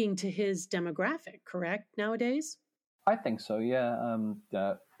speaking to his demographic, correct, nowadays? I think so, yeah.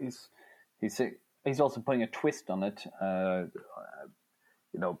 He's also putting a twist on it,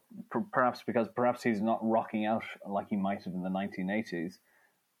 perhaps because he's not rocking out like he might have in the 1980s.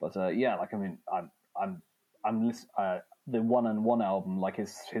 But the One-on-One album, like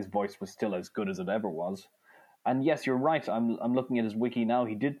his voice was still as good as it ever was. And yes, you're right. I'm looking at his wiki now.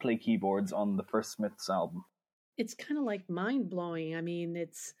 He did play keyboards on the first Smiths album. It's kind of like mind blowing. I mean,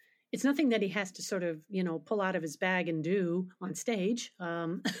 it's nothing that he has to sort of, pull out of his bag and do on stage,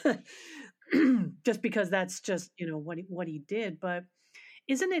 just because that's just, what he did. But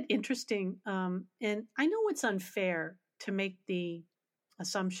isn't it interesting? And I know it's unfair to make the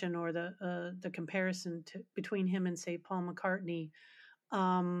assumption or the comparison between him and, say, Paul McCartney,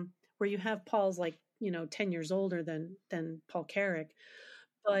 where you have Paul's 10 years older than Paul Carrack.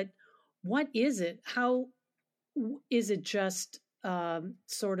 But what is it? How is it just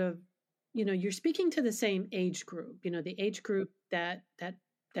sort of, you're speaking to the same age group, the age group that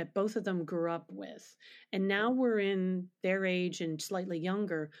both of them grew up with. And now we're in their age and slightly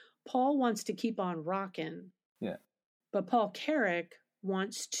younger. Paul wants to keep on rocking. Yeah. But Paul Carrack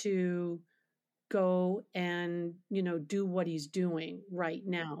wants to go and, do what he's doing right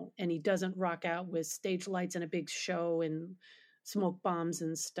now. And he doesn't rock out with stage lights and a big show and smoke bombs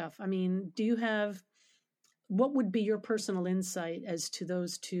and stuff. I mean, what would be your personal insight as to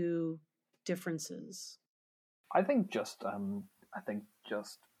those two differences? I think just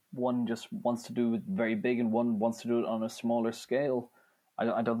one just wants to do it very big and one wants to do it on a smaller scale.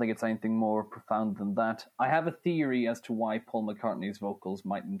 I don't think it's anything more profound than that. I have a theory as to why Paul McCartney's vocals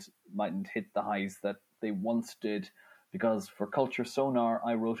mightn't hit the highs that they once did, because for Culture Sonar,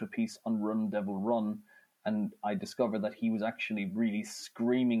 I wrote a piece on Run Devil Run, and I discovered that he was actually really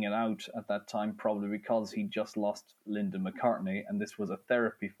screaming it out at that time, probably because he just lost Linda McCartney, and this was a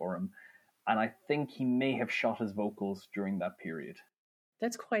therapy for him. And I think he may have shot his vocals during that period.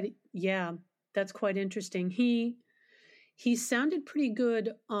 That's quite interesting. He sounded pretty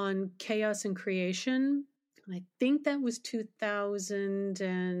good on Chaos and Creation. I think that was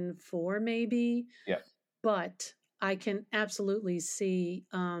 2004, maybe. Yeah. But I can absolutely see,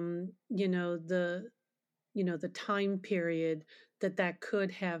 the time period that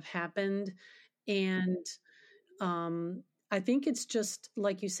could have happened, and I think it's just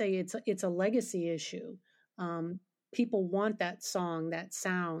like you say, it's a legacy issue. Um, People want that song, that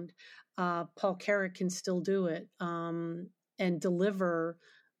sound. Paul Carrack can still do it and deliver,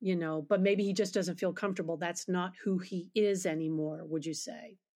 but maybe he just doesn't feel comfortable. That's not who he is anymore, would you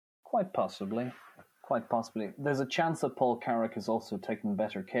say? Quite possibly. Quite possibly. There's a chance that Paul Carrack has also taken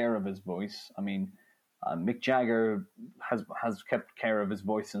better care of his voice. I mean, Mick Jagger has kept care of his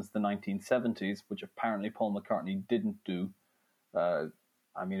voice since the 1970s, which apparently Paul McCartney didn't do. I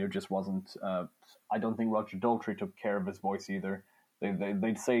mean, it just wasn't. I don't think Roger Daltrey took care of his voice either.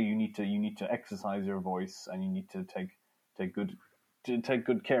 They'd say you need to exercise your voice and you need to take good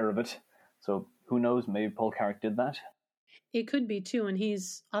care of it. So who knows? Maybe Paul Carrack did that. It could be too, and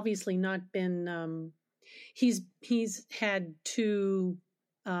he's obviously not been. He's had two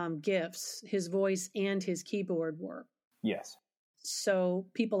gifts: his voice and his keyboard work. Yes. So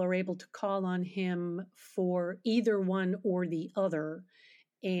people are able to call on him for either one or the other,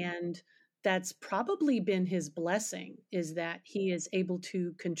 and that's probably been his blessing, is that he is able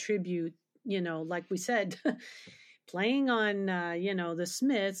to contribute. Like we said. Playing on, the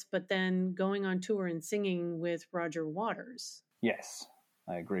Smiths, but then going on tour and singing with Roger Waters. Yes,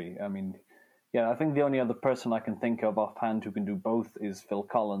 I agree. I mean, yeah, I think the only other person I can think of offhand who can do both is Phil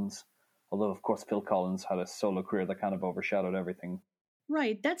Collins. Although, of course, Phil Collins had a solo career that kind of overshadowed everything.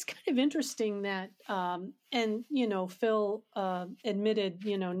 Right. That's kind of interesting that, and, Phil admitted,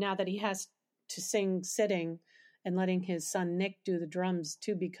 now that he has to sing sitting and letting his son Nick do the drums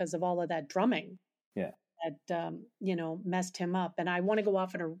too, because of all of that drumming. Yeah. That, messed him up. And I want to go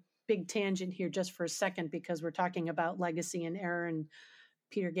off on a big tangent here just for a second, because we're talking about legacy and era and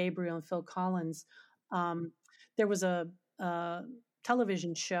Peter Gabriel and Phil Collins. There was a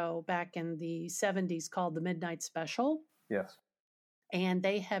television show back in the 70s called The Midnight Special. Yes. And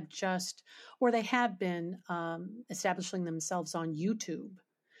they have been establishing themselves on YouTube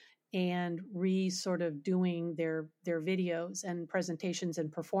and sort of doing their videos and presentations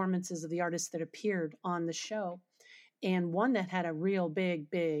and performances of the artists that appeared on the show. And one that had a real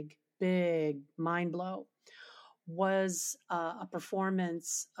big mind blow was a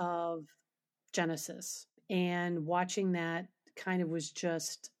performance of Genesis. And watching that kind of was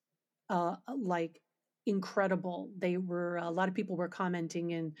just like incredible. A lot of people were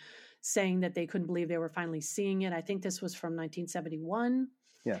commenting and saying that they couldn't believe they were finally seeing it. I think this was from 1971.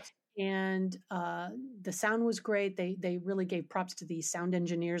 Yes. And the sound was great. They really gave props to the sound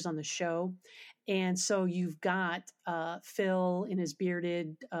engineers on the show. And so you've got Phil in his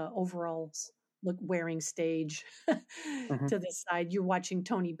bearded overalls, wearing stage to the side. You're watching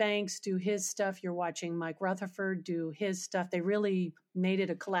Tony Banks do his stuff. You're watching Mike Rutherford do his stuff. They really made it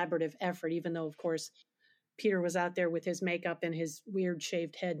a collaborative effort, even though, of course, Peter was out there with his makeup and his weird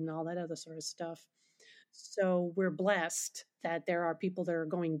shaved head and all that other sort of stuff. So we're blessed that there are people that are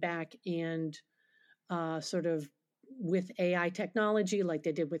going back and sort of with AI technology, like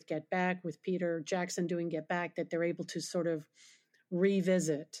they did with Get Back, with Peter Jackson doing Get Back, that they're able to sort of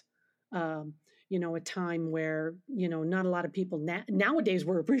revisit, a time where, not a lot of people nowadays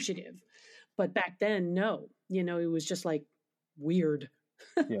were appreciative. But back then, no, it was just like weird.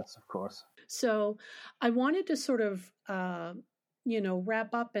 Yes, of course. So I wanted to sort of,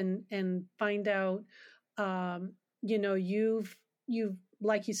 wrap up and find out, you've,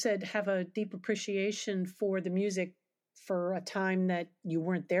 like you said, have a deep appreciation for the music for a time that you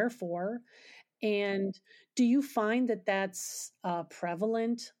weren't there for. And do you find that that's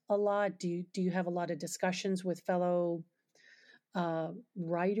prevalent a lot? Do you have a lot of discussions with fellow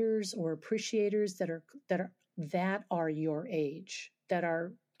writers or appreciators that are your age, that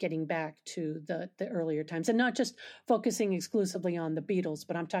are getting back to the earlier times, and not just focusing exclusively on the Beatles,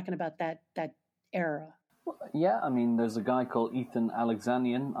 but I'm talking about that era? Yeah, I mean, there's a guy called Ethan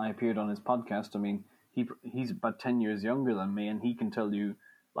Alexanian. I appeared on his podcast. I mean, he's about 10 years younger than me, and he can tell you,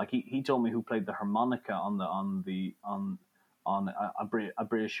 like, he told me who played the harmonica on a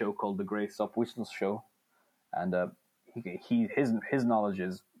British show called the Grey Stop Whistles Show, and his knowledge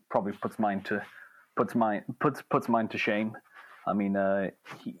is probably puts puts mine to shame. I mean,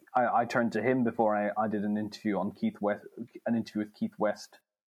 I turned to him before I did an interview with Keith West.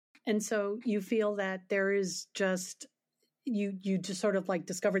 And so you feel that there is just you just sort of like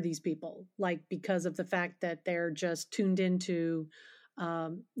discover these people, like because of the fact that they're just tuned into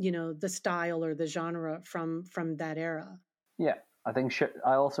the style or the genre from that era. Yeah, I think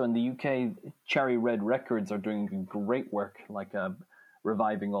I also in the UK, Cherry Red Records are doing great work, like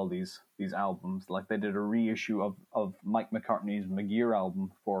reviving all these albums. Like they did a reissue of Mike McCartney's McGear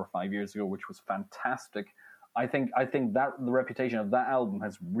album 4 or 5 years ago, which was fantastic. I think that the reputation of that album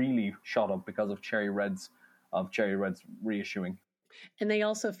has really shot up because of Cherry Red's reissuing. And they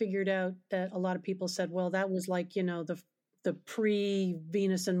also figured out that a lot of people said, well, that was like, the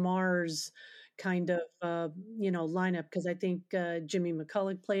pre-Venus and Mars kind of, lineup, because I think Jimmy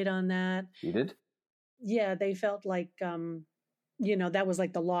McCulloch played on that. He did? Yeah, they felt like, that was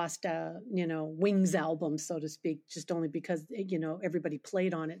like the lost, Wings album, so to speak, just only because, everybody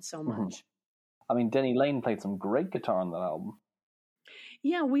played on it so much. Mm-hmm. I mean, Denny Laine played some great guitar on that album.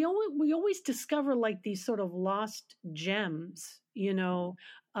 Yeah, we always discover like these sort of lost gems,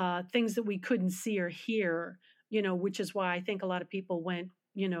 things that we couldn't see or hear, which is why I think a lot of people went,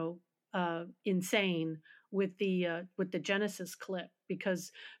 insane with the Genesis clip,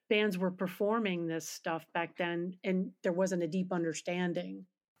 because bands were performing this stuff back then, and there wasn't a deep understanding,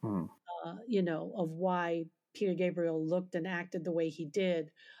 of why Peter Gabriel looked and acted the way he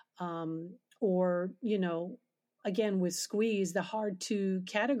did, or again with Squeeze, the hard to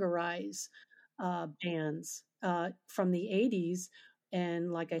categorize bands from the 80s.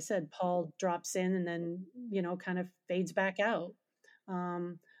 And like I said, Paul drops in and then, kind of fades back out.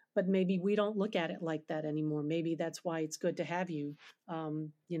 But maybe we don't look at it like that anymore. Maybe that's why it's good to have you,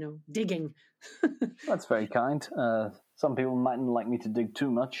 digging. That's very kind. Some people mightn't like me to dig too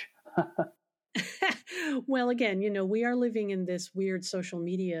much. Well, again, we are living in this weird social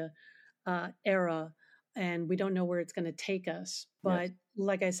media era, and we don't know where it's going to take us. But yes,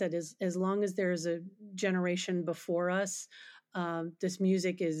 like I said, as long as there's a generation before us, this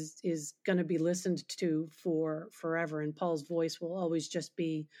music is going to be listened to for forever, and Paul's voice will always just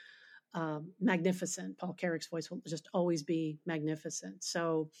be magnificent. Paul Carrack's voice will just always be magnificent.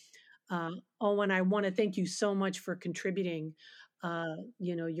 So, Owen, I want to thank you so much for contributing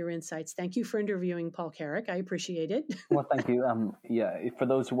your insights. Thank you for interviewing Paul Carrack. I appreciate it. Well, thank you. For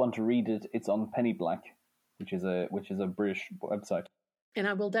those who want to read it, it's on Penny Black, which is a British website. And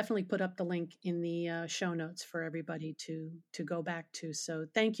I will definitely put up the link in the show notes for everybody to go back to. So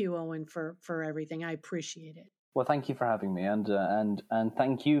thank you, Owen, for everything. I appreciate it. Well, thank you for having me, and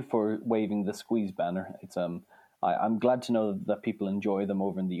thank you for waving the Squeeze banner. It's I'm glad to know that people enjoy them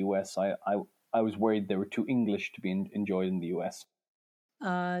over in the US. I was worried they were too English to be enjoyed in the US.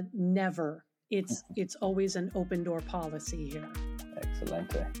 Never. It's always an open door policy here.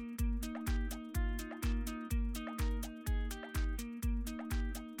 Excellent.